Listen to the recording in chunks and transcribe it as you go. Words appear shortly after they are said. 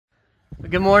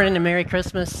Good morning and Merry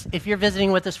Christmas. If you're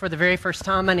visiting with us for the very first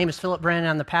time, my name is Philip Brandon.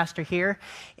 I'm the pastor here,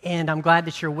 and I'm glad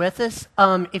that you're with us.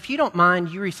 If you don't mind,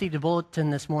 you received a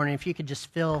bulletin this morning. If you could just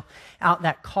fill out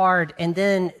that card, and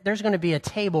then there's going to be a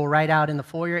table right out in the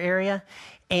foyer area,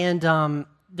 and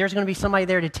there's going to be somebody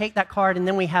there to take that card, and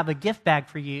then we have a gift bag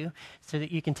for you so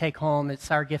that you can take home.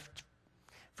 It's our gift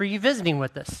for you visiting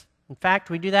with us. In fact,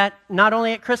 we do that not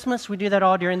only at Christmas, we do that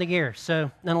all during the year.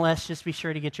 So nonetheless, just be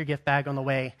sure to get your gift bag on the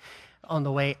way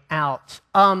out.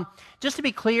 Just to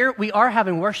be clear, we are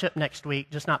having worship next week,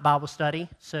 just not Bible study.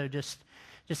 So just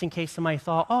in case somebody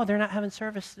thought, oh, they're not having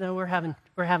service. No, we're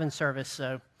having service.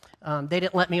 So they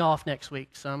didn't let me off next week,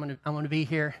 so I'm gonna be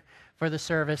here for the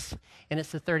service, and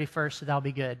it's the 31st, so that'll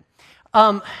be good.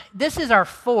 This is our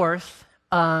fourth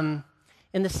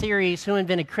in the series, Who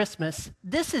Invented Christmas.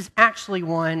 This is actually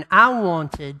one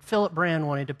Philip Brand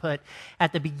wanted to put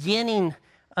at the beginning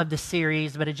of the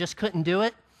series, but I just couldn't do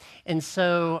it. And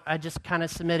so I just kind of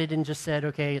submitted and just said,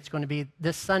 okay, it's going to be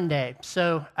this Sunday.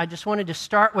 So I just wanted to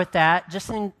start with that, just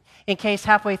in case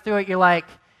halfway through it you're like,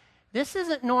 this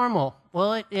isn't normal.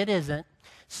 Well, it isn't.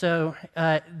 So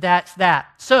that's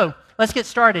that. So let's get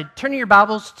started. Turn your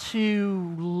Bibles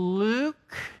to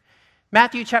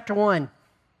Matthew chapter 1.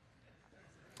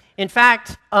 In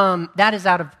fact, that is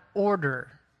out of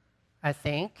order, I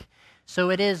think. So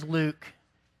it is Luke.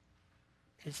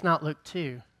 It's not Luke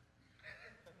 2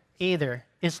 either.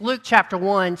 It's Luke chapter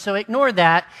 1, so ignore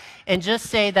that and just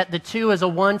say that the 2 is a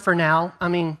 1 for now. I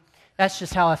mean, that's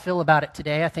just how I feel about it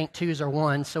today. I think 2s are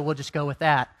 1, so we'll just go with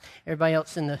that. Everybody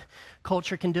else in the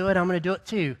culture can do it. I'm going to do it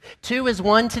too. 2 is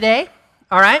 1 today,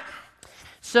 all right?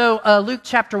 So Luke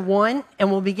chapter 1,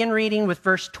 and we'll begin reading with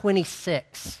verse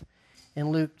 26 in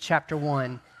Luke chapter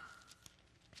 1.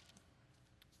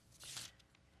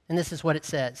 And this is what it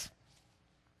says.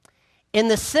 In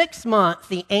the 6th month,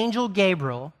 the angel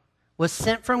Gabriel was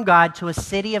sent from God to a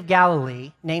city of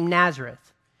Galilee named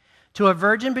Nazareth, to a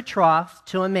virgin betrothed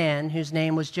to a man whose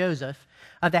name was Joseph,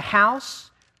 of the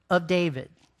house of David.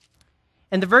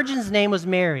 And the virgin's name was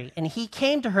Mary. And he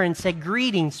came to her and said,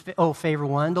 "Greetings, O favored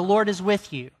one, the Lord is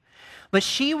with you." But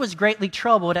she was greatly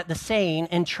troubled at the saying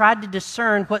and tried to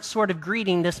discern what sort of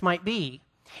greeting this might be.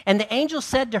 And the angel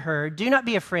said to her, "Do not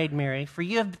be afraid, Mary, for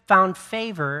you have found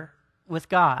favor with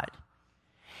God.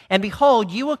 And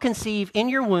behold, you will conceive in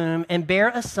your womb and bear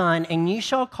a son, and you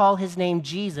shall call his name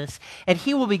Jesus. And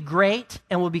he will be great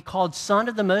and will be called Son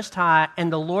of the Most High,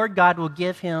 and the Lord God will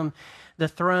give him the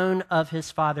throne of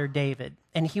his father David.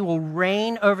 And he will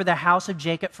reign over the house of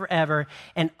Jacob forever,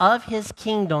 and of his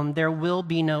kingdom there will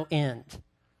be no end."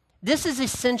 This is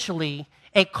essentially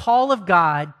a call of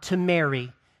God to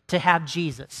Mary to have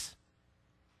Jesus.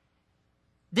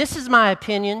 This is my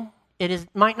opinion.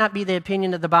 Might not be the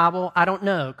opinion of the Bible. I don't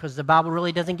know, because the Bible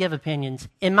really doesn't give opinions.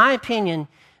 In my opinion,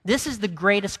 this is the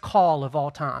greatest call of all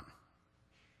time.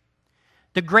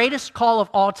 The greatest call of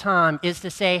all time is to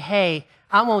say, hey,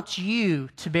 I want you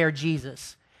to bear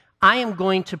Jesus. I am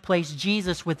going to place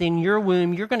Jesus within your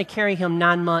womb. You're going to carry him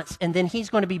 9 months, and then he's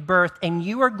going to be birthed, and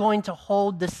you are going to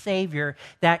hold the Savior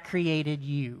that created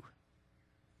you.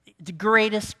 The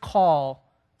greatest call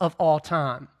of all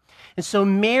time. And so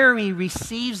Mary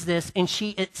receives this and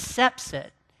she accepts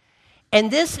it. And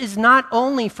this is not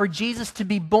only for Jesus to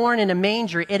be born in a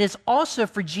manger, it is also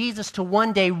for Jesus to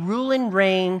one day rule and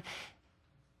reign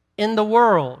in the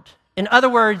world. In other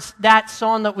words, that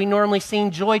song that we normally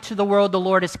sing, "Joy to the world, the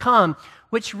Lord has come,"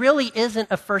 which really isn't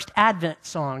a first Advent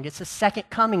song. It's a second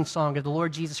coming song of the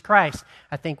Lord Jesus Christ.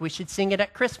 I think we should sing it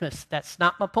at Christmas. That's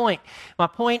not my point. My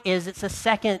point is it's a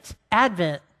second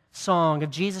Advent song of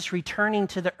Jesus returning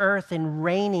to the earth and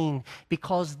reigning,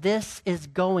 because this is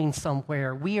going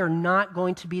somewhere. We are not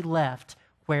going to be left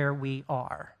where we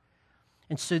are.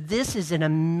 And so this is an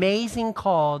amazing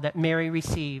call that Mary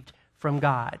received from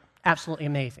God. Absolutely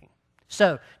amazing.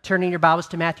 So turning your Bibles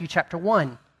to Matthew chapter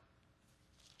 1,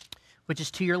 which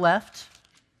is to your left.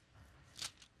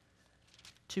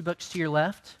 2 books to your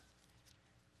left.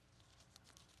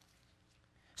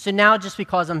 So now, just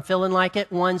because I'm feeling like it,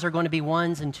 1s are going to be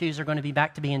 1s and 2s are going to be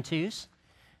back to being 2s.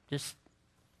 Just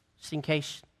in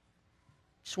case,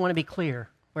 just want to be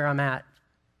clear where I'm at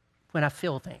when I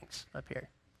feel things up here.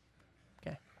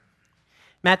 Okay.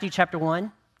 Matthew chapter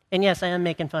 1. And yes, I am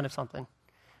making fun of something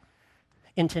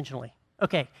intentionally.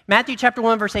 Okay. Matthew chapter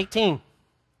 1, verse 18.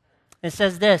 It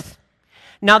says this.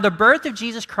 Now the birth of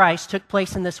Jesus Christ took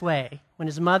place in this way. When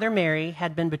his mother Mary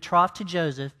had been betrothed to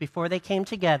Joseph, before they came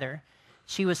together,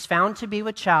 she was found to be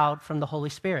with child from the Holy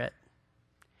Spirit.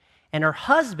 And her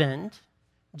husband,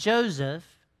 Joseph,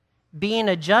 being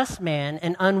a just man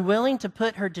and unwilling to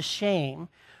put her to shame,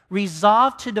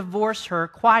 resolved to divorce her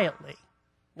quietly.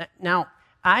 Now,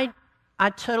 I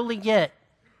totally get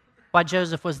why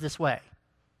Joseph was this way.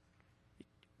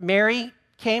 Mary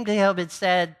came to him and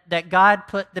said that God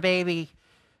put the baby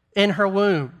in her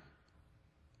womb.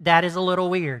 That is a little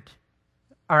weird,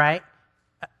 all right?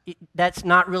 That's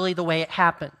not really the way it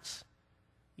happens.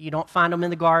 You don't find them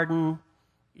in the garden.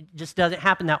 It just doesn't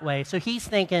happen that way. So he's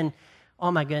thinking,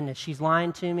 oh my goodness, she's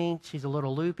lying to me. She's a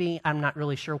little loopy. I'm not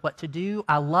really sure what to do.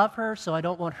 I love her, so I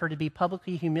don't want her to be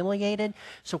publicly humiliated.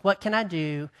 So what can I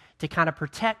do to kind of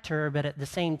protect her, but at the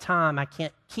same time, I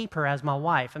can't keep her as my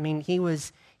wife? I mean, he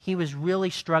was really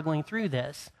struggling through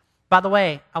this. By the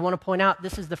way, I want to point out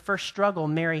this is the first struggle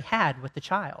Mary had with the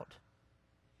child.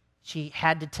 She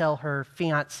had to tell her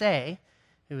fiancé,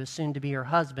 who was soon to be her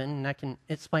husband, and I can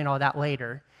explain all that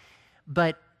later,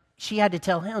 but she had to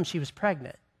tell him she was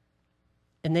pregnant.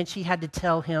 And then she had to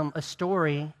tell him a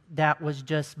story that was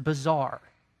just bizarre.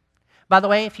 By the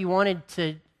way, if you wanted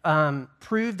to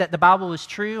prove that the Bible was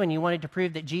true and you wanted to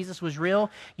prove that Jesus was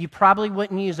real, you probably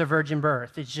wouldn't use a virgin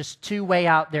birth. It's just too way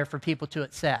out there for people to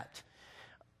accept,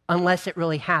 unless it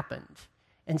really happened.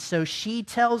 And so she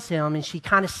tells him, and she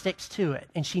kind of sticks to it.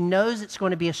 And she knows it's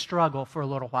going to be a struggle for a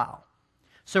little while.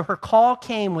 So her call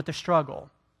came with a struggle.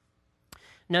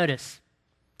 Notice,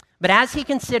 but as he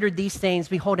considered these things,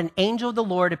 behold, an angel of the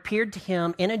Lord appeared to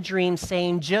him in a dream,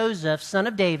 saying, Joseph, son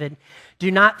of David, do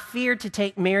not fear to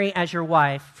take Mary as your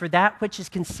wife, for that which is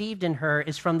conceived in her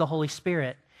is from the Holy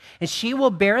Spirit. And she will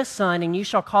bear a son, and you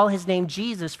shall call his name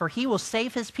Jesus, for he will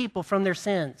save his people from their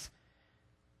sins.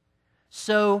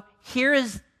 So here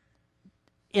is,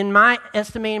 in my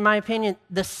estimation, in my opinion,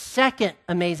 the second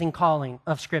amazing calling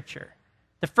of Scripture.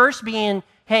 The first being,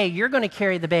 hey, you're going to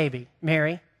carry the baby,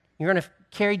 Mary. You're going to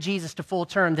carry Jesus to full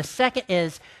term. The second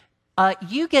is,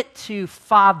 you get to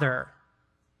father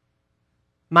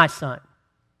my son.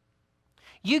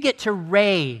 You get to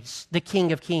raise the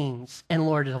King of Kings and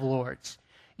Lord of Lords.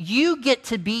 You get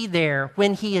to be there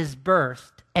when he is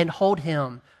birthed and hold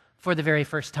him for the very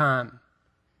first time.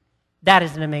 That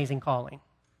is an amazing calling.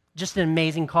 Just an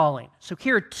amazing calling. So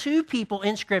here are two people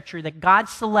in Scripture that God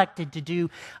selected to do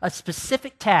a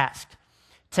specific task,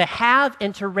 to have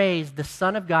and to raise the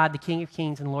Son of God, the King of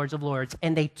Kings and Lords of Lords,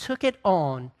 and they took it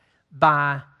on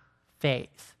by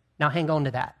faith. Now hang on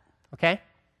to that, okay?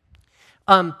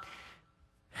 I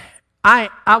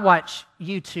watch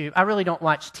YouTube. I really don't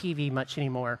watch TV much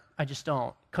anymore. I just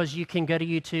don't, because you can go to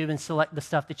YouTube and select the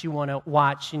stuff that you want to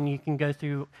watch, and you can go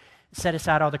through, set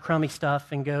aside all the crummy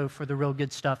stuff and go for the real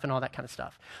good stuff and all that kind of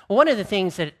stuff. Well, one of the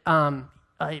things that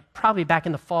probably back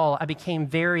in the fall I became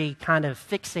very kind of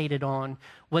fixated on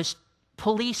was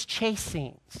police chase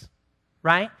scenes,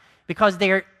 right? Because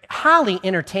they're highly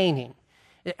entertaining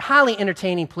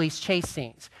police chase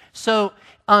scenes. So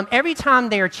every time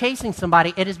they are chasing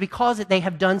somebody, it is because they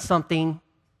have done something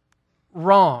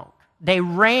wrong. They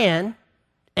ran,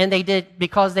 and they did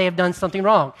because they have done something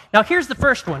wrong. Now, here's the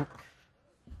first one.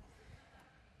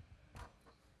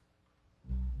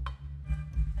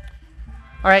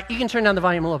 All right, you can turn down the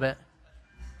volume a little bit.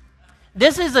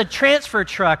 This is a transfer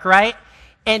truck, right?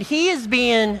 And he is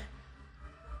being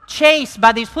chased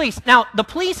by these police. Now, the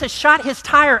police has shot his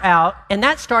tire out, and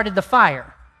that started the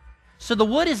fire. So the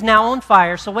wood is now on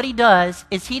fire. So what he does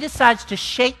is he decides to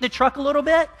shake the truck a little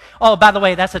bit. Oh, by the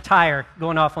way, that's a tire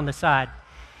going off on the side.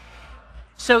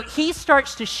 So he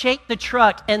starts to shake the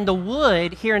truck, and the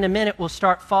wood here in a minute will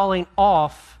start falling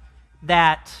off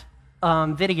that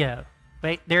video.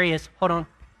 Wait, there he is. Hold on.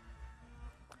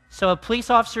 So a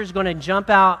police officer is going to jump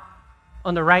out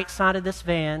on the right side of this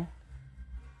van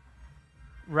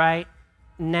right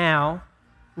now,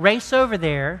 race over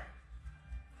there,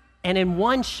 and in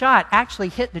one shot actually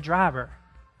hit the driver.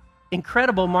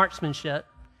 Incredible marksmanship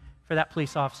for that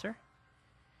police officer.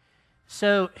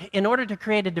 So in order to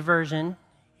create a diversion,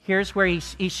 here's where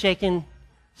he's shaking,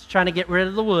 he's trying to get rid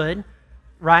of the wood,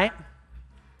 right?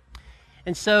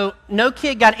 And so no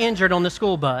kid got injured on the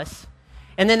school bus,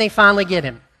 and then they finally get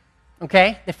him,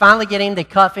 okay? They finally get him, they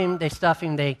cuff him, they stuff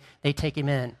him, they take him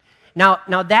in. Now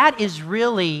that is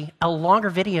really a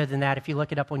longer video than that if you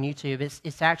look it up on YouTube.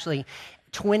 It's actually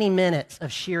 20 minutes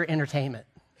of sheer entertainment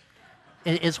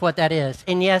is what that is.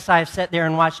 And yes, I've sat there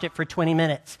and watched it for 20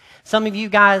 minutes. Some of you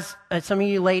guys, some of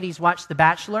you ladies watch The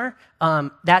Bachelor.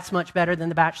 That's much better than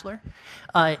The Bachelor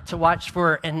to watch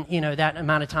for that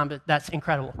amount of time, but that's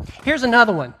incredible. Here's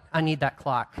another one. I need that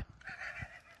clock.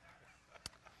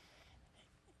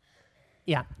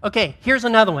 Yeah, okay, here's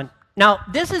another one. Now,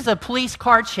 this is a police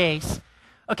car chase.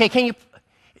 Okay,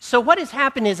 so what has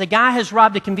happened is a guy has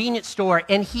robbed a convenience store,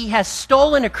 and he has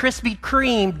stolen a Krispy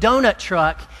Kreme donut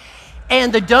truck,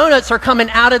 and the donuts are coming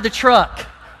out of the truck.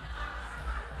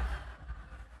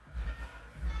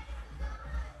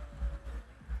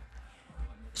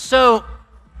 So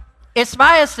it's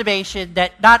my estimation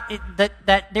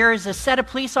that there is a set of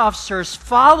police officers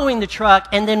following the truck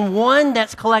and then one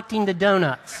that's collecting the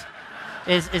donuts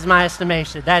is my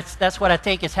estimation. That's what I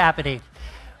think is happening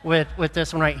with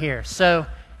this one right here. So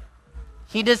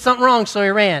he did something wrong, so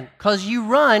he ran. Because you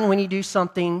run when you do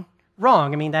something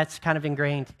wrong. I mean, that's kind of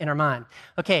ingrained in our mind.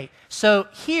 Okay, so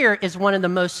here is one of the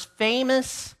most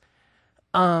famous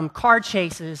car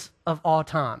chases of all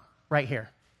time, right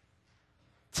here.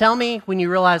 Tell me when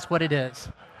you realize what it is.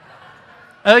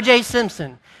 O.J.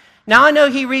 Simpson. Now, I know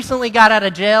he recently got out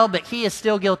of jail, but he is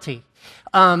still guilty.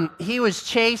 He was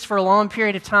chased for a long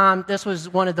period of time. This was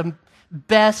one of the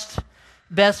best,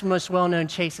 most well-known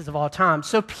chases of all time.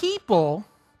 So people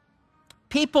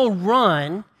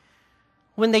run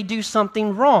when they do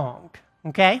something wrong,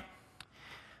 okay?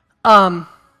 We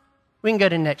can go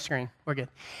to the next screen. We're good.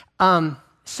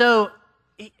 So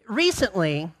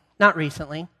not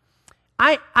recently,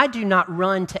 I do not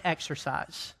run to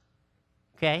exercise,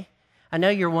 okay? I know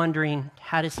you're wondering,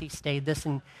 how does he stay this?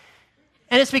 And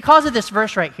it's because of this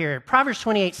verse right here. Proverbs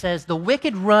 28 says, the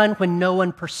wicked run when no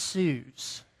one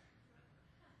pursues.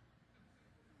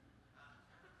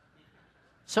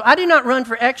 So I do not run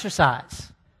for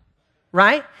exercise,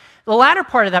 right? The latter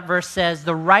part of that verse says,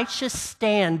 the righteous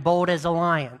stand bold as a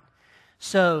lion.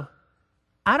 So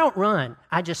I don't run,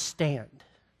 I just stand,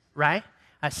 right?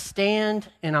 I stand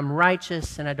and I'm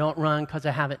righteous and I don't run because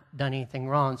I haven't done anything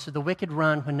wrong. So the wicked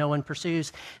run when no one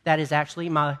pursues. That is actually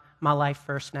my life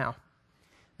verse now.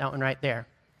 That one right there.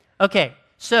 Okay,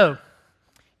 so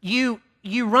you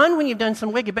run when you've done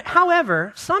some wicked, but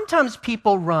however, sometimes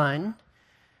people run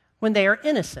when they are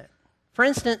innocent. For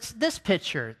instance, this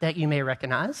picture that you may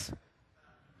recognize.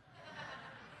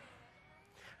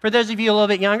 For those of you a little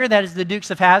bit younger, that is the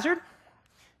Dukes of Hazzard.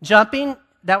 Jumping,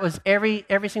 that was every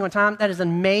single time. That is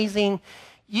amazing.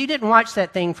 You didn't watch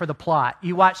that thing for the plot.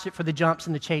 You watched it for the jumps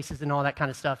and the chases and all that kind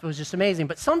of stuff. It was just amazing.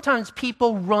 But sometimes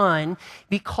people run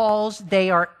because they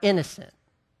are innocent.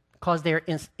 Because they are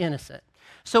innocent.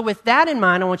 So with that in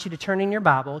mind, I want you to turn in your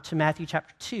Bible to Matthew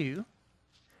chapter 2,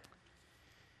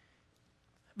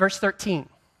 verse 13.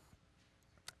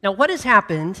 Now what has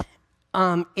happened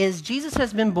is Jesus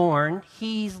has been born.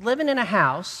 He's living in a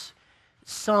house.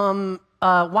 Some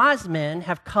wise men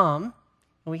have come.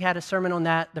 We had a sermon on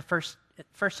that the first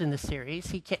in the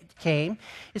series. He came.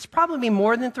 It's probably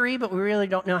more than 3, but we really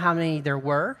don't know how many there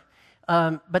were.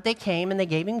 But they came and they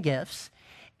gave him gifts.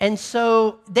 And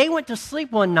so they went to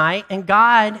sleep one night, and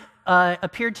God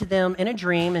appeared to them in a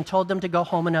dream and told them to go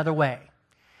home another way.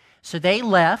 So they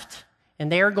left,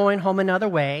 and they are going home another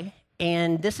way.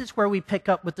 And this is where we pick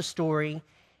up with the story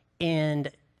in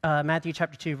Matthew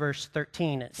chapter 2, verse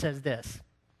 13. It says this.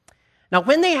 Now,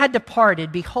 when they had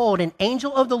departed, behold, an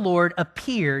angel of the Lord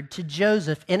appeared to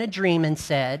Joseph in a dream and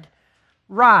said,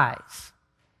 rise,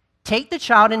 take the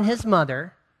child and his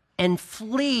mother, and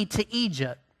flee to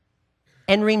Egypt,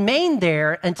 and remain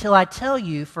there until I tell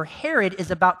you, for Herod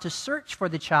is about to search for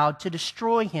the child to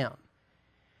destroy him.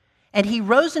 And he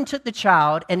rose and took the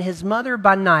child and his mother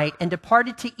by night and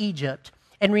departed to Egypt,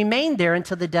 and remained there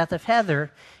until the death of Herod.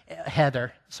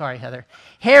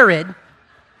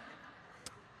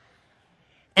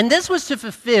 And this was to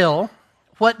fulfill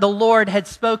what the Lord had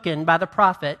spoken by the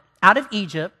prophet, out of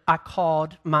Egypt I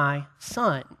called my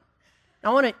son.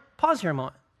 Now I want to pause here a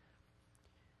moment.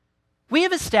 We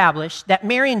have established that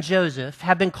Mary and Joseph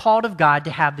have been called of God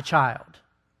to have the child.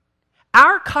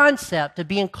 Our concept of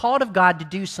being called of God to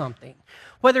do something,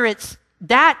 whether it's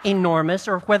that enormous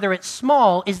or whether it's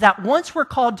small, is that once we're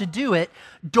called to do it,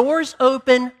 doors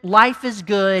open, life is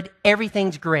good,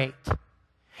 everything's great.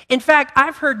 In fact,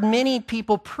 I've heard many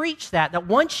people preach that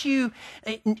once you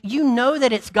know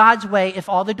that it's God's way if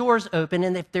all the doors open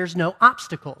and if there's no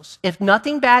obstacles. If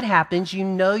nothing bad happens, you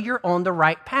know you're on the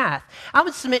right path. I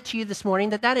would submit to you this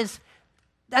morning that is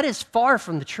far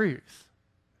from the truth.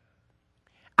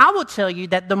 I will tell you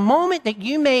that the moment that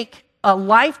you make a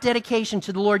life dedication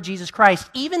to the Lord Jesus Christ,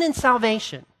 even in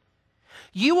salvation,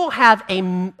 you will have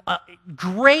a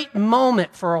great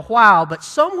moment for a while, but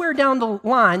somewhere down the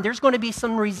line, there's going to be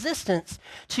some resistance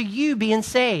to you being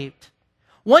saved.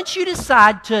 Once you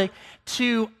decide to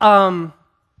serve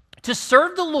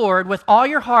the Lord with all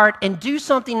your heart and do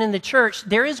something in the church,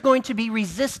 there is going to be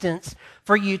resistance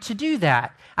for you to do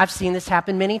that. I've seen this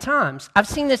happen many times. I've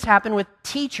seen this happen with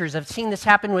teachers. I've seen this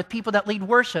happen with people that lead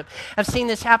worship. I've seen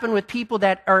this happen with people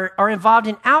that are involved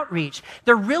in outreach.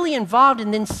 They're really involved,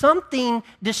 and then something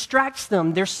distracts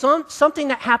them. There's something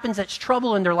that happens that's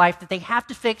trouble in their life that they have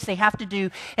to fix, they have to do,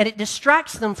 and it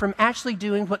distracts them from actually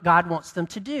doing what God wants them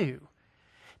to do.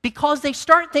 Because they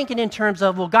start thinking in terms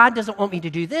of, well, God doesn't want me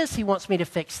to do this, he wants me to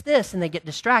fix this, and they get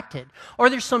distracted. Or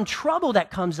there's some trouble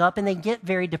that comes up and they get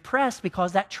very depressed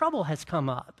because that trouble has come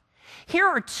up. Here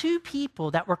are two people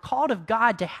that were called of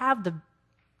God to have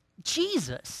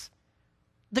Jesus,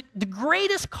 the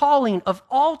greatest calling of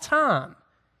all time.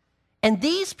 And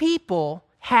these people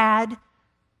had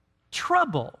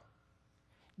trouble.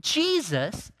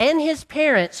 Jesus and his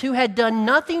parents, who had done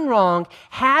nothing wrong,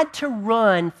 had to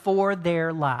run for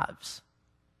their lives.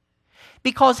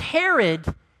 Because Herod,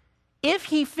 if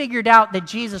he figured out that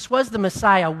Jesus was the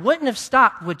Messiah, wouldn't have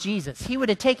stopped with Jesus. He would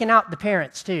have taken out the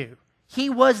parents too. He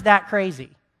was that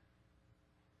crazy.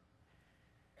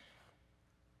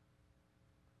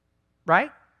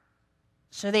 Right?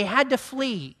 So they had to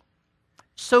flee.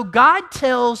 So God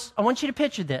tells, I want you to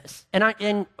picture this,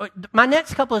 and my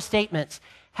next couple of statements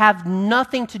have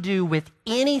nothing to do with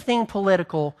anything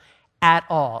political at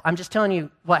all. I'm just telling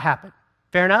you what happened.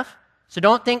 Fair enough? So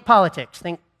don't think politics,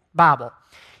 think Bible.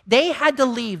 They had to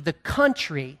leave the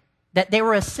country that they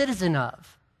were a citizen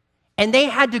of, and they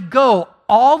had to go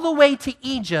all the way to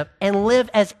Egypt and live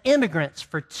as immigrants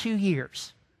for 2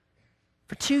 years.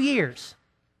 For 2 years.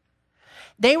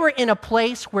 They were in a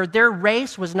place where their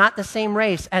race was not the same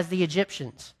race as the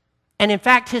Egyptians. And in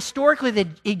fact, historically, the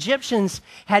Egyptians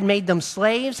had made them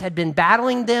slaves, had been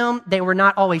battling them. They were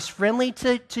not always friendly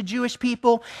to Jewish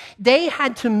people. They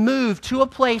had to move to a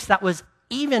place that was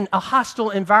even a hostile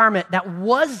environment that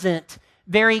wasn't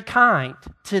very kind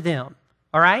to them,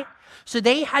 all right? So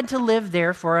they had to live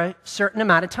there for a certain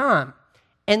amount of time.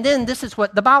 And then this is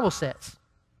what the Bible says.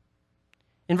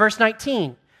 In verse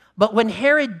 19, but when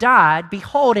Herod died,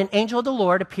 behold, an angel of the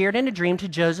Lord appeared in a dream to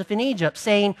Joseph in Egypt,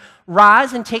 saying,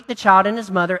 rise and take the child and his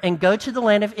mother and go to the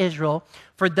land of Israel,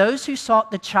 for those who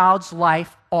sought the child's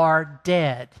life are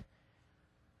dead.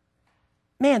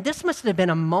 Man, this must have been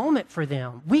a moment for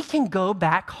them. We can go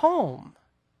back home.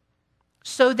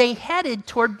 So they headed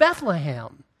toward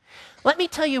Bethlehem. Let me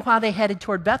tell you why they headed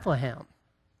toward Bethlehem.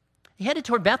 They headed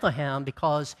toward Bethlehem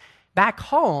because back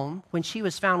home, when she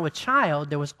was found with child,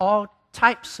 there was all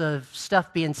types of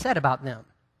stuff being said about them.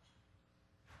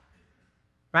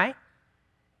 Right?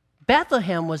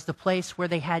 Bethlehem was the place where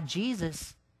they had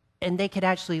Jesus and they could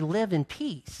actually live in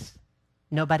peace.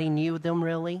 Nobody knew them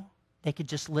really. They could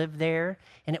just live there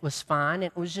and it was fine.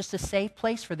 It was just a safe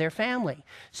place for their family.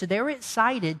 So they were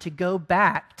excited to go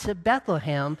back to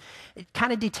Bethlehem,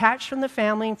 kind of detached from the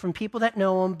family and from people that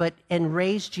know them, and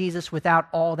raise Jesus without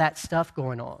all that stuff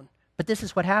going on. But this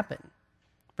is what happened.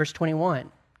 Verse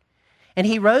 21. And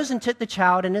he rose and took the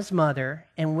child and his mother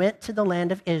and went to the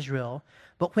land of Israel.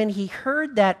 But when he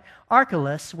heard that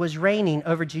Archelaus was reigning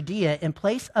over Judea in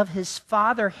place of his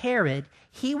father Herod,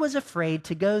 he was afraid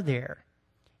to go there.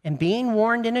 And being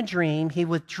warned in a dream, he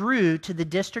withdrew to the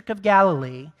district of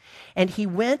Galilee, and he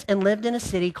went and lived in a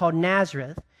city called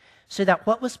Nazareth, so that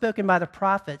what was spoken by the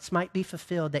prophets might be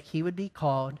fulfilled, that he would be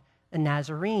called a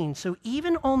Nazarene. So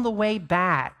even on the way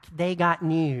back, they got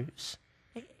news.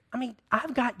 I mean,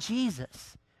 I've got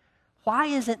Jesus. Why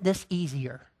isn't this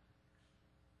easier?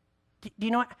 Do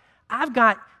you know what? I've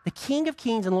got the King of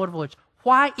Kings and Lord of Lords.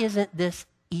 Why isn't this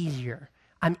easier?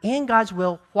 I'm in God's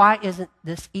will. Why isn't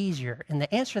this easier? And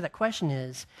the answer to that question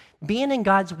is, being in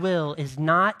God's will is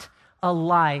not a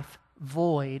life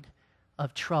void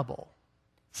of trouble.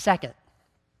 Second,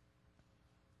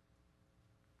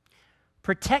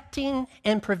 protecting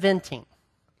and preventing.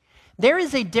 There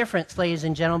is a difference, ladies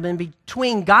and gentlemen,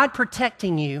 between God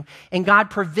protecting you and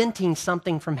God preventing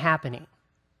something from happening.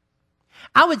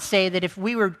 I would say that if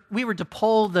we were to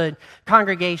poll the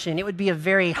congregation, it would be a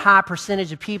very high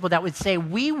percentage of people that would say,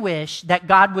 we wish that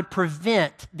God would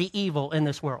prevent the evil in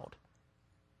this world.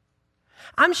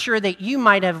 I'm sure that you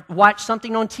might have watched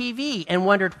something on TV and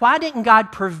wondered, why didn't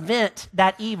God prevent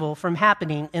that evil from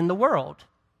happening in the world?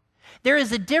 There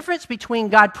is a difference between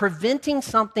God preventing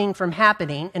something from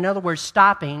happening, in other words,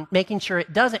 stopping, making sure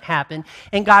it doesn't happen,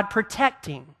 and God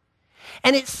protecting.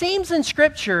 And it seems in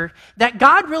Scripture that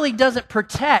God really doesn't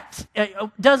prevent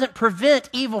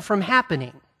evil from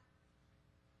happening.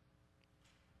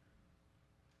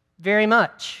 Very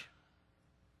much.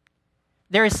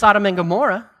 There is Sodom and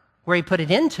Gomorrah, where he put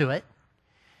an end to it.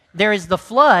 There is the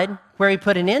flood, where he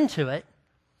put an end to it.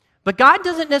 But God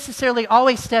doesn't necessarily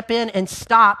always step in and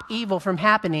stop evil from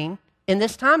happening in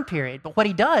this time period. But what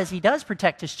he does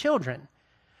protect his children.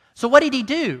 So what did he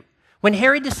do? When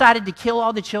Herod decided to kill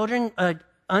all the children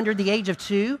under the age of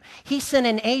 2, he sent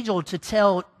an angel to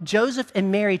tell Joseph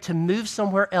and Mary to move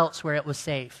somewhere else where it was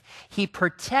safe. He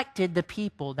protected the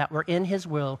people that were in his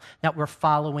will, that were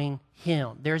following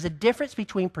him. There's a difference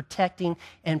between protecting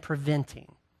and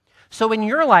preventing. So in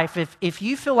your life, if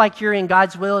you feel like you're in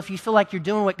God's will, if you feel like you're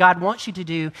doing what God wants you to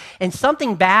do, and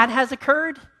something bad has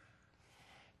occurred,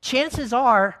 chances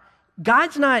are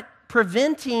God's not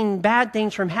preventing bad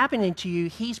things from happening to you.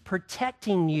 He's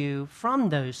protecting you from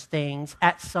those things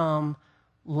at some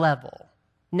level.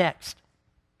 Next,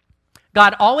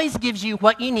 God always gives you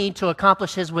what you need to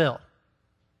accomplish His will.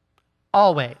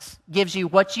 Always gives you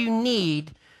what you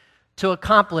need to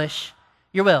accomplish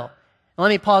your will. And let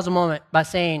me pause a moment by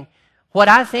saying, what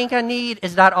I think I need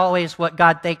is not always what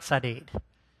God thinks I need.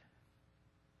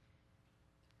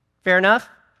 Fair enough?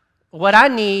 What I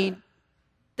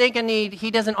think I need,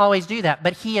 He doesn't always do that,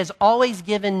 but He has always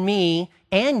given me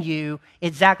and you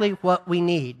exactly what we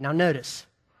need. Now notice,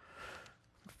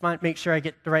 make sure I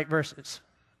get the right verses.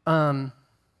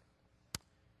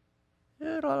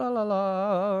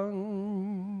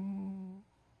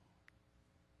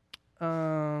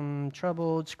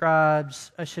 Troubled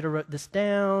scribes, I should have wrote this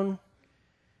down.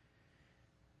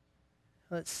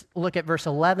 Let's look at verse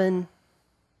 11.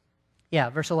 Yeah,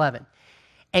 verse 11.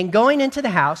 And going into the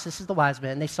house, this is the wise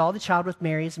men, they saw the child with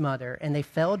Mary, his mother, and they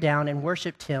fell down and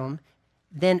worshipped him.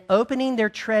 Then opening their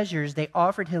treasures, they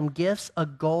offered him gifts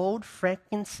of gold,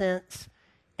 frankincense,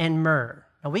 and myrrh.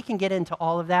 Now we can get into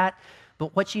all of that,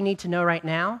 but what you need to know right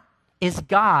now is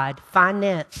God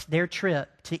financed their trip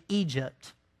to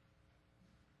Egypt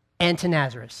and to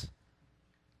Nazareth.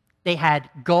 They had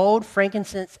gold,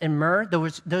 frankincense, and myrrh.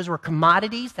 Those were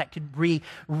commodities that could be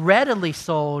readily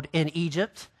sold in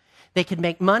Egypt. They could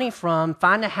make money from,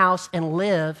 find a house and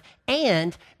live.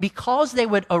 And because they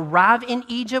would arrive in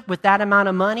Egypt with that amount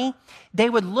of money, they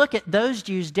would look at those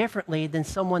Jews differently than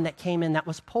someone that came in that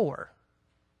was poor.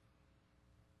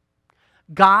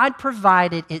 God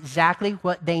provided exactly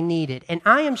what they needed. And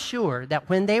I am sure that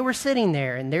when they were sitting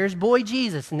there and there's boy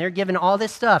Jesus and they're given all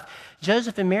this stuff,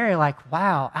 Joseph and Mary are like,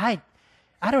 wow, I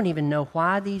don't even know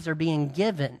why these are being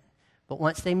given. But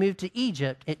once they moved to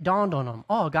Egypt, it dawned on them,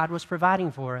 oh, God was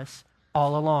providing for us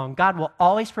all along. God will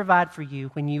always provide for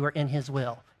you when you are in His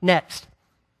will. Next,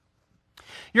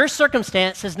 your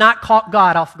circumstance has not caught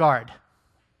God off guard.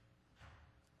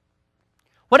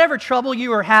 Whatever trouble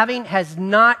you are having has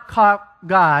not caught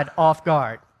God off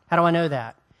guard. How do I know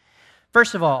that?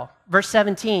 First of all, verse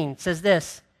 17 says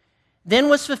this, Then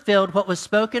was fulfilled what was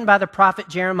spoken by the prophet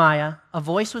Jeremiah. A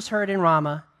voice was heard in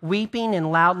Ramah, weeping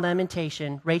and loud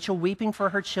lamentation, Rachel weeping for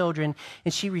her children,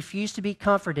 and she refused to be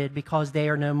comforted because they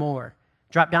are no more.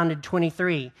 Drop down to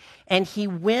 23. And he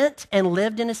went and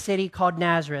lived in a city called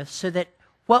Nazareth, so that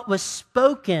what was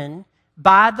spoken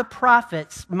by the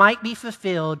prophets might be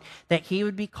fulfilled, that he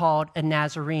would be called a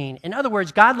Nazarene. In other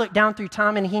words, God looked down through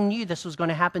time and He knew this was going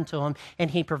to happen to him, and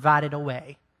He provided a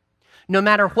way. No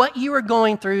matter what you are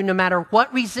going through, no matter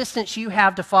what resistance you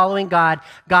have to following God,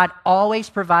 God always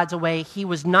provides a way. He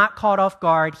was not caught off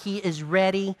guard. He is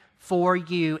ready for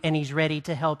you, and He's ready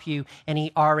to help you, and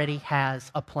He already has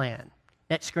a plan.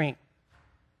 Next screen.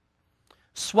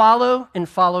 Swallow and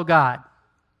follow God.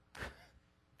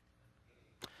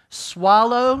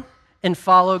 Swallow and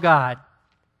follow God.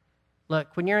 Look,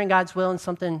 when you're in God's will and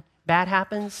something bad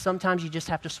happens, sometimes you just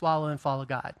have to swallow and follow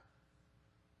God.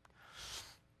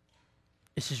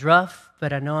 This is rough,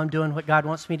 but I know I'm doing what God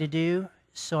wants me to do,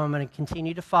 so I'm going to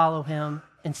continue to follow Him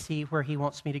and see where He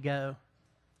wants me to go.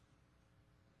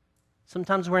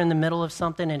 Sometimes we're in the middle of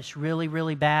something and it's really,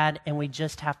 really bad, and we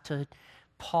just have to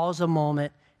pause a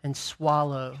moment and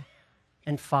swallow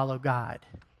and follow God.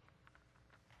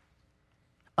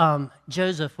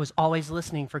 Joseph was always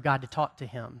listening for God to talk to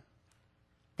him.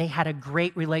 They had a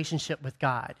great relationship with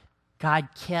God. God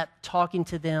kept talking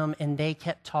to them, and they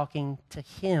kept talking to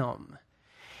him.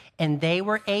 And they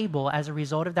were able, as a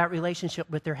result of that relationship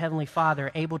with their Heavenly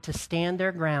Father, able to stand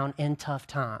their ground in tough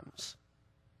times.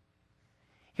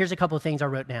 Here's a couple of things I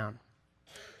wrote down.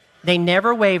 They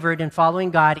never wavered in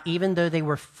following God, even though they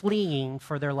were fleeing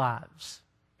for their lives.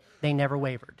 They never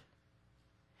wavered.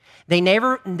 They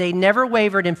never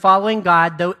wavered in following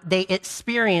God, though they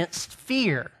experienced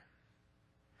fear.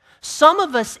 Some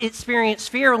of us experience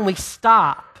fear and we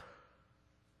stop.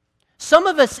 Some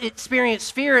of us experience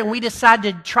fear and we decide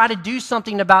to try to do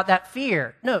something about that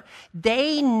fear. No,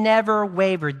 they never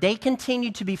wavered. They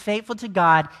continued to be faithful to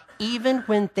God even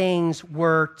when things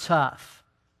were tough.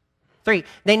 3,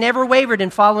 they never wavered in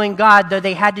following God, though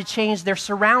they had to change their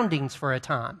surroundings for a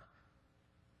time.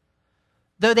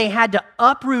 Though they had to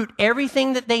uproot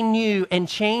everything that they knew and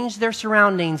change their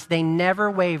surroundings, they never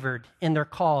wavered in their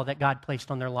call that God placed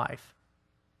on their life.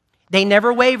 They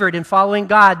never wavered in following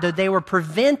God, though they were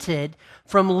prevented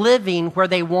from living where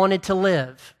they wanted to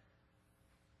live.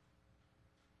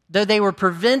 Though they were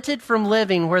prevented from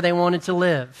living where they wanted to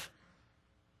live.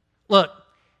 Look,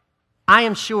 I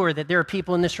am sure that there are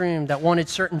people in this room that wanted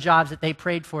certain jobs that they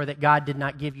prayed for that God did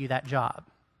not give you that job.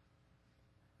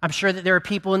 I'm sure that there are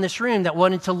people in this room that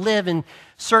wanted to live in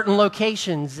certain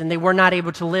locations and they were not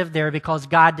able to live there because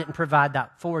God didn't provide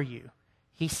that for you.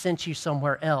 He sent you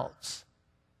somewhere else.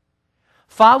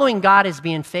 Following God is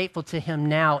being faithful to Him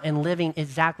now and living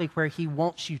exactly where He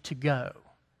wants you to go.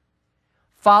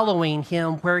 Following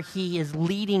Him where He is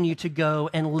leading you to go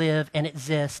and live and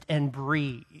exist and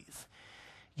breathe.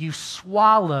 You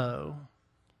swallow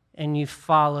and you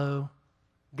follow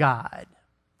God.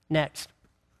 Next.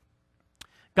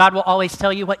 God will always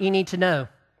tell you what you need to know.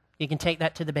 You can take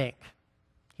that to the bank.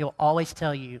 He'll always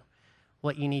tell you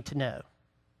what you need to know.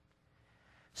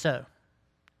 So,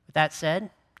 with that said,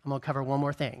 I'm going to cover one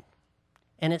more thing.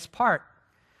 And it's part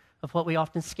of what we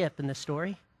often skip in this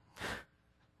story.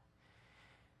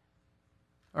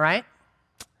 All right?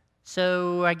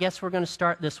 So, I guess we're going to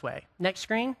start this way. Next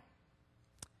screen.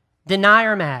 Deny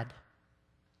or mad? I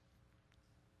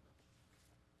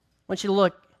want you to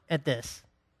look at this.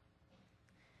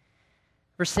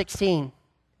 Verse 16,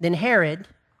 then Herod,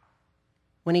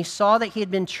 when he saw that he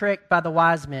had been tricked by the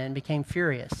wise men, became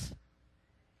furious.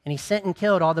 And he sent and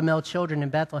killed all the male children in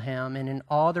Bethlehem and in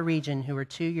all the region who were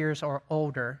 2 years or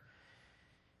older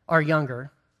or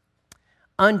younger,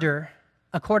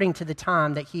 according to the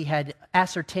time that he had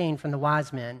ascertained from the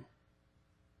wise men.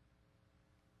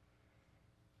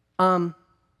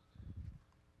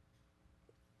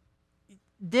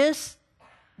 This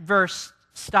verse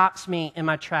stops me in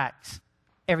my tracks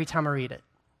every time I read it.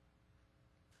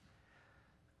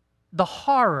 The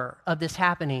horror of this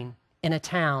happening in a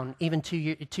town even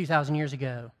 2,000 years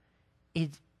ago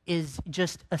is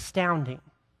just astounding.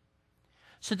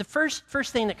 So the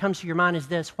first thing that comes to your mind is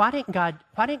this: why didn't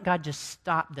God just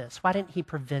stop this? Why didn't He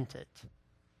prevent it?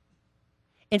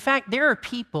 In fact, there are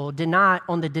people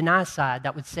on the deny side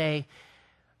that would say,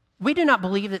 we do not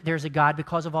believe that there's a God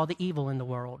because of all the evil in the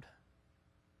world.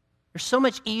 There's so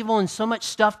much evil and so much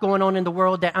stuff going on in the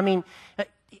world that,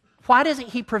 why doesn't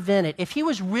He prevent it? If He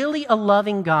was really a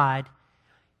loving God,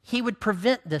 He would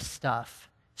prevent this stuff.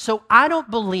 So I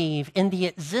don't believe in the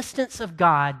existence of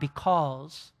God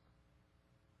because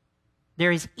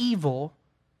there is evil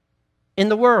in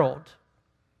the world.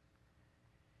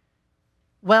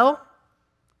 Well,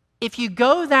 if you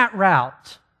go that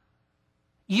route,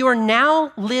 you are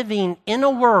now living in a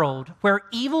world where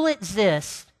evil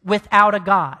exists without a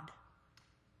God.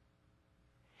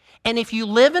 And if you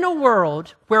live in a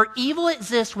world where evil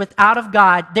exists without a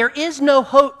God, there is no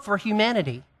hope for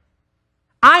humanity.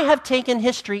 I have taken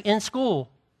history in school.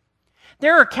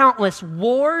 There are countless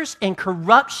wars and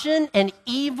corruption and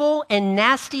evil and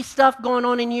nasty stuff going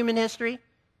on in human history.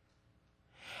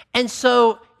 And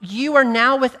so you are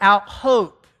now without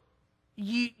hope.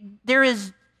 There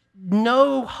is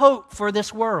no hope for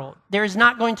this world. There is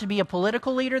not going to be a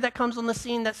political leader that comes on the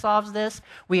scene that solves this.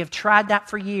 We have tried that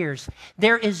for years.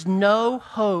 There is no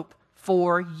hope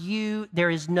for you. There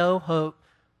is no hope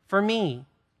for me.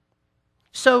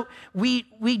 So we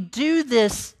do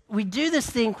this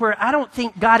thing where I don't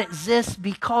think God exists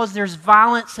because there's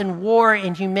violence and war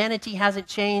and humanity hasn't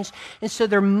changed, and so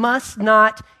there must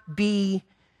not be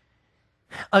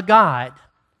a God.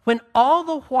 When all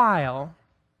the while,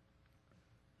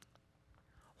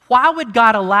 why would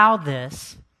God allow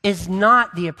this is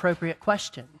not the appropriate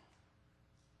question.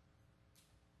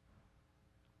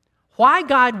 Why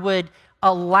God would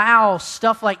allow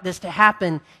stuff like this to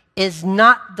happen is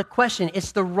not the question.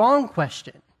 It's the wrong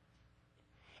question.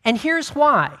 And here's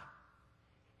why.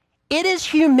 It is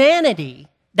humanity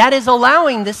that is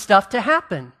allowing this stuff to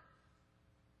happen.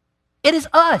 It is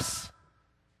us.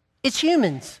 It's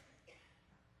humans.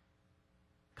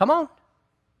 Come on.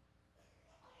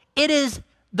 It is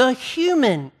the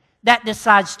human that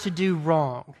decides to do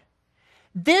wrong.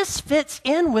 This fits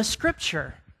in with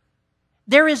Scripture.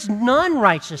 There is none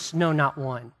righteous, no, not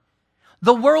one.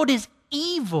 The world is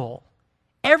evil.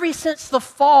 Ever since the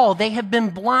fall, they have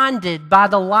been blinded by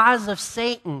the lies of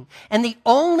Satan. And the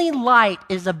only light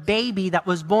is a baby that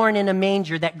was born in a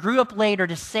manger that grew up later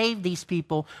to save these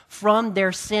people from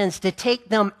their sins, to take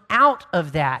them out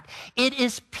of that. It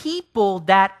is people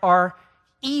that are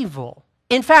evil.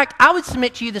 In fact, I would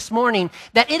submit to you this morning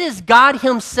that it is God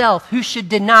Himself who should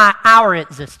deny our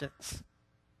existence.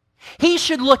 He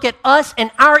should look at us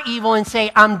and our evil and say,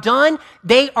 I'm done.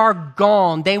 They are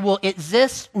gone. They will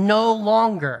exist no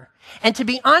longer. And to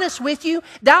be honest with you,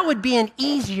 that would be an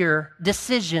easier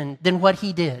decision than what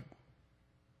He did.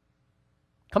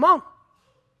 Come on.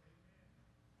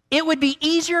 It would be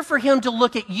easier for Him to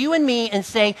look at you and me and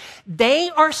say, they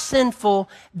are sinful,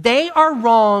 they are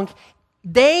wrong,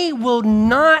 they will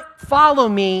not follow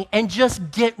me and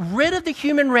just get rid of the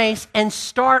human race and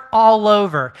start all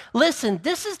over. Listen,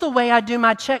 this is the way I do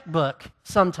my checkbook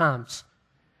sometimes.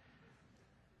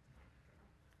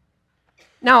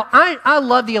 Now, I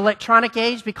love the electronic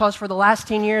age because for the last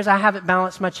 10 years, I haven't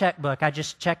balanced my checkbook. I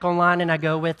just check online and I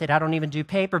go with it. I don't even do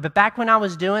paper. But back when I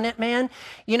was doing it, man,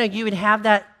 you would have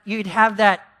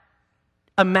that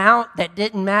amount that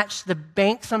didn't match the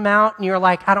bank's amount, and you're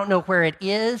like, I don't know where it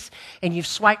is, and you've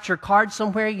swiped your card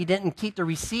somewhere, you didn't keep the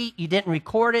receipt, you didn't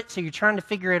record it, so you're trying to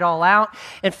figure it all out.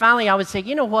 And finally, I would say,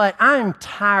 you know what, I'm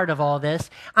tired of all this.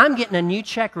 I'm getting a new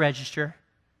check register,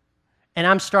 and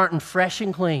I'm starting fresh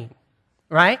and clean.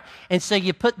 Right? And so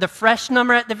you put the fresh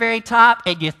number at the very top,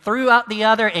 and you threw out the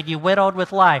other, and you went on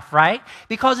with life, right?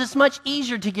 Because it's much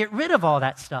easier to get rid of all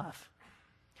that stuff.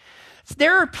 So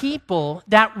there are people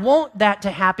that want that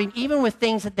to happen even with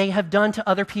things that they have done to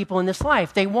other people in this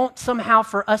life. They want somehow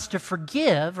for us to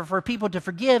forgive, or for people to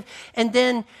forgive, and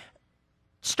then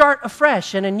start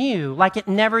afresh and anew, like it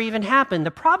never even happened.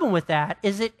 The problem with that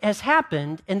is it has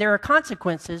happened, and there are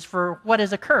consequences for what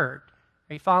has occurred.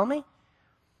 Are you following me?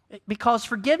 Because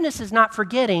forgiveness is not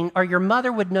forgetting, or your mother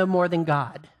would know more than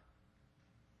God.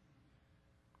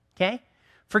 Okay?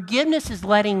 Forgiveness is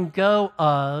letting go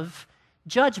of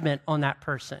judgment on that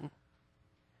person.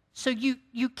 So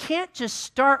you can't just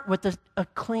start with a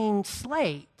clean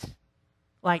slate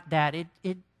like that.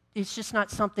 It's just not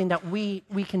something that we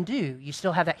can do. You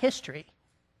still have that history.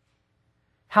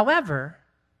 However,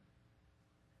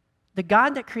 the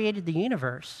God that created the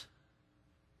universe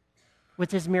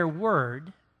with his mere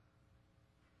word,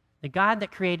 the God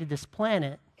that created this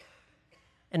planet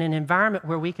and an environment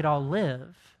where we could all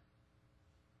live,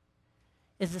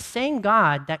 is the same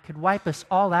God that could wipe us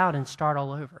all out and start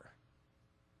all over.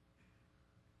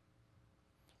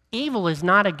 Evil is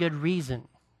not a good reason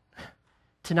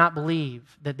to not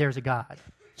believe that there's a God.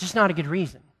 It's just not a good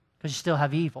reason, because you still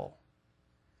have evil.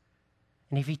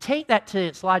 And if you take that to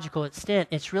its logical extent,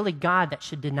 it's really God that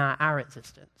should deny our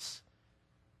existence.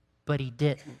 But he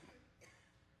didn't.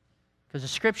 Because the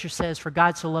scripture says, for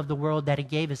God so loved the world that he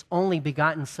gave his only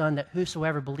begotten Son, that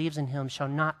whosoever believes in him shall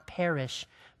not perish,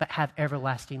 but have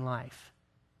everlasting life.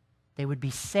 They would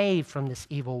be saved from this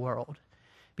evil world,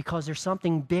 because there's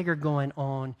something bigger going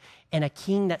on, and a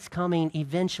king that's coming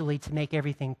eventually to make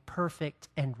everything perfect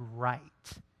and right.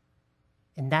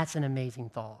 And that's an amazing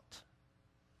thought.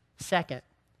 Second,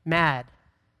 mad.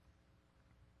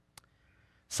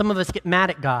 Some of us get mad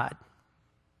at God.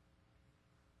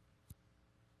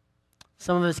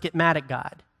 Some of us get mad at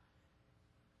God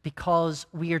because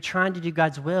we are trying to do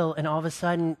God's will, and all of a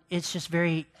sudden it's just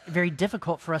very, very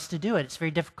difficult for us to do it. It's very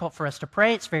difficult for us to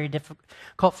pray. It's very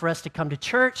difficult for us to come to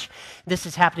church. This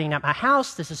is happening at my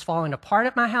house. This is falling apart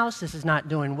at my house. This is not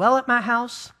doing well at my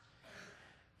house.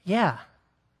 Yeah.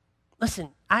 Listen,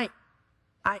 I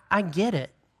get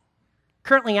it.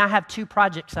 Currently, I have 2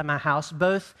 projects at my house.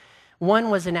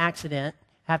 One was an accident.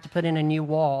 I have to put in a new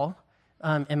wall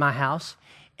in my house.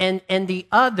 And the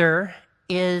other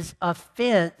is a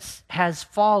fence has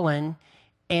fallen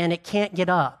and it can't get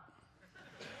up.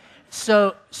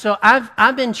 So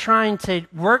I've been trying to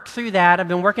work through that. I've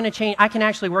been working I can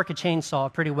actually work a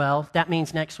chainsaw pretty well. That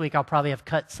means next week I'll probably have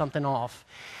cut something off.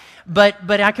 But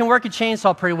I can work a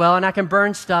chainsaw pretty well, and I can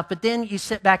burn stuff. But then you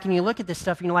sit back and you look at this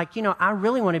stuff and you're like, I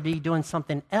really want to be doing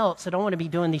something else. I don't want to be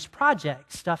doing these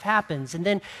projects. Stuff happens. And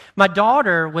then my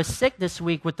daughter was sick this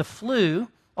week with the flu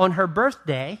on her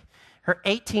birthday, her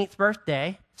 18th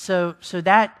birthday. So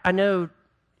that, I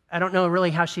don't know really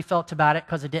how she felt about it,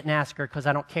 because I didn't ask her, because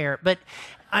I don't care. But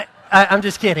I'm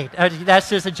just kidding. That's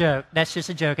just a joke. That's just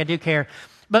a joke. I do care.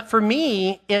 But for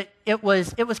me, it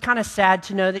was kind of sad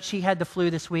to know that she had the flu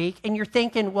this week. And you're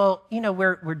thinking, well,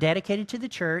 we're dedicated to the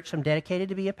church. I'm dedicated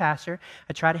to be a pastor.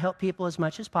 I try to help people as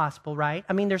much as possible, right?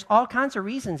 I mean, there's all kinds of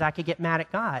reasons I could get mad at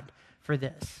God for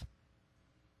this.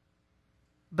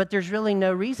 But there's really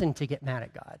no reason to get mad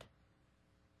at God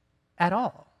at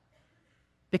all.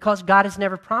 Because God has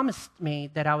never promised me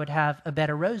that I would have a bed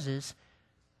of roses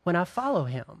when I follow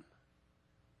him.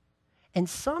 And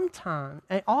sometimes,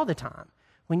 and all the time,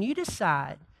 when you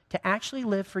decide to actually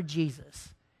live for Jesus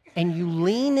and you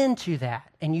lean into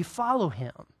that and you follow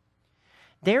him,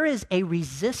 there is a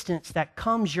resistance that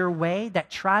comes your way that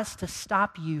tries to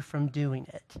stop you from doing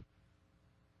it.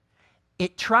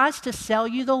 It tries to sell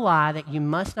you the lie that you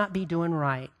must not be doing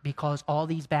right because all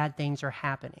these bad things are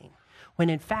happening, when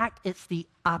in fact it's the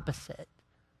opposite.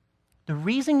 The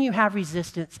reason you have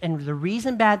resistance and the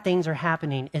reason bad things are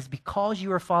happening is because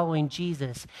you are following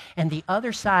Jesus, and the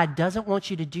other side doesn't want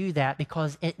you to do that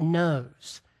because it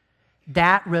knows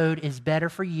that road is better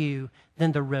for you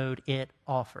than the road it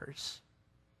offers.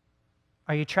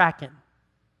 Are you tracking?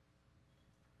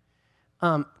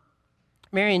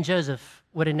 Mary and Joseph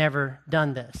would have never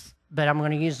done this, but I'm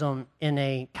going to use them in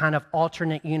a kind of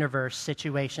alternate universe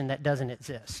situation that doesn't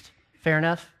exist. Fair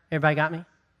enough? Everybody got me?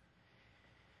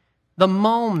 The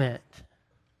moment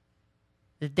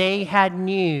that they had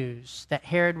news that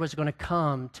Herod was going to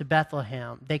come to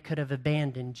Bethlehem, they could have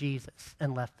abandoned Jesus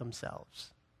and left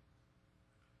themselves.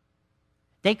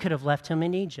 They could have left him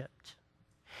in Egypt.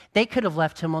 They could have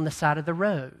left him on the side of the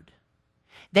road.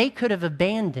 They could have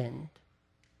abandoned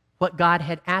what God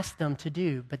had asked them to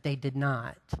do, but they did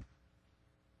not.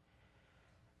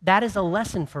 That is a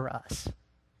lesson for us.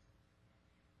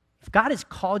 If God has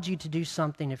called you to do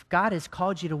something, if God has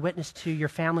called you to witness to your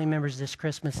family members this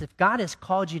Christmas, if God has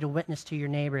called you to witness to your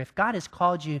neighbor, if God has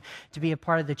called you to be a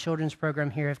part of the children's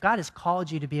program here, if God has called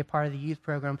you to be a part of the youth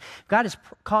program, if God has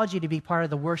called you to be part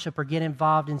of the worship or get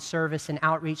involved in service and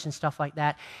outreach and stuff like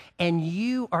that, and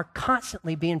you are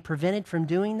constantly being prevented from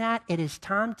doing that, it is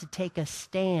time to take a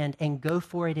stand and go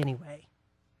for it anyway.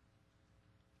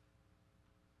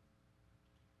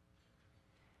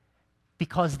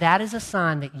 Because that is a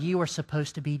sign that you are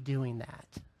supposed to be doing that.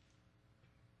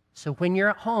 So when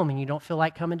you're at home and you don't feel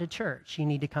like coming to church, you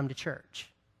need to come to church.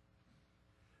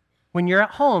 When you're at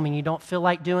home and you don't feel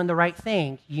like doing the right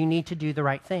thing, you need to do the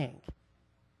right thing.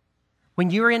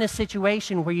 When you're in a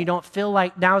situation where you don't feel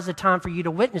like now is the time for you to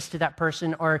witness to that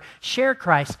person or share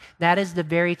Christ, that is the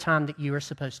very time that you are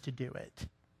supposed to do it.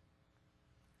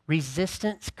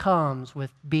 Resistance comes with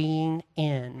being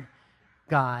in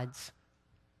God's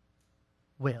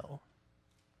will.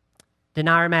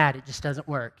 Deny or mad, it just doesn't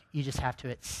work. You just have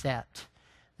to accept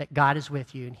that God is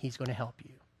with you and he's going to help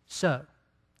you. So,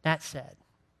 that said,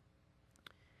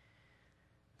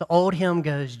 the old hymn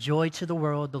goes, "Joy to the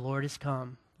world, the Lord is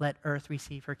come. Let earth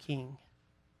receive her King."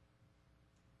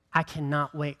 I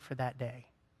cannot wait for that day.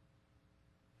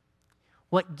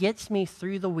 What gets me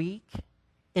through the week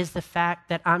is the fact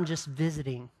that I'm just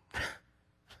visiting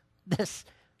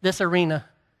this arena.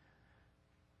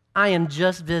 I am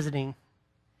just visiting.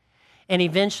 And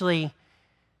eventually,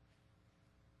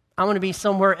 I want to be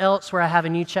somewhere else where I have a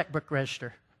new checkbook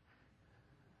register.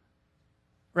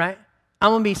 Right? I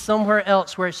want to be somewhere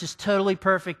else where it's just totally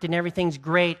perfect and everything's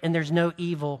great and there's no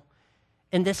evil.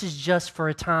 And this is just for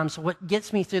a time. So what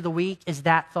gets me through the week is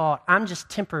that thought. I'm just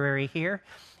temporary here,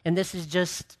 and this is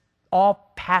just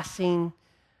all passing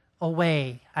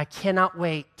away. I cannot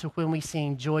wait to when we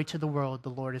sing, "Joy to the world, the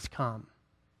Lord has come."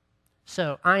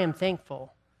 So I am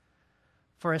thankful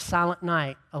for a silent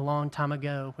night a long time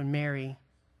ago when Mary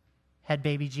had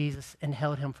baby Jesus and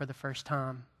held him for the first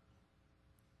time.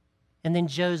 And then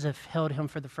Joseph held him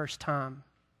for the first time.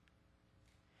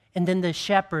 And then the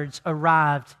shepherds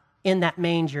arrived in that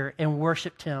manger and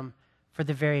worshiped him for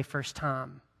the very first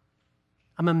time.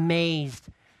 I'm amazed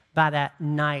by that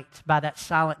night, by that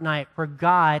silent night, where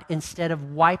God, instead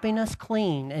of wiping us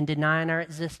clean and denying our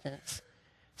existence,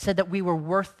 said that we were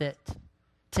worth it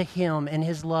to him and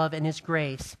his love and his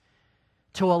grace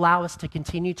to allow us to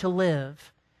continue to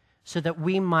live so that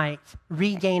we might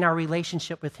regain our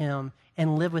relationship with him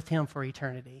and live with him for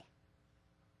eternity.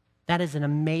 That is an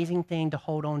amazing thing to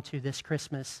hold on to this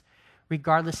Christmas,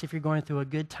 regardless if you're going through a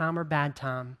good time or bad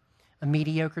time, a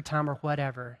mediocre time or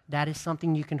whatever. That is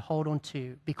something you can hold on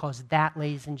to, because that,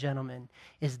 ladies and gentlemen,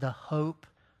 is the hope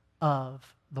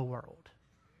of the world.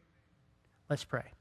 Let's pray.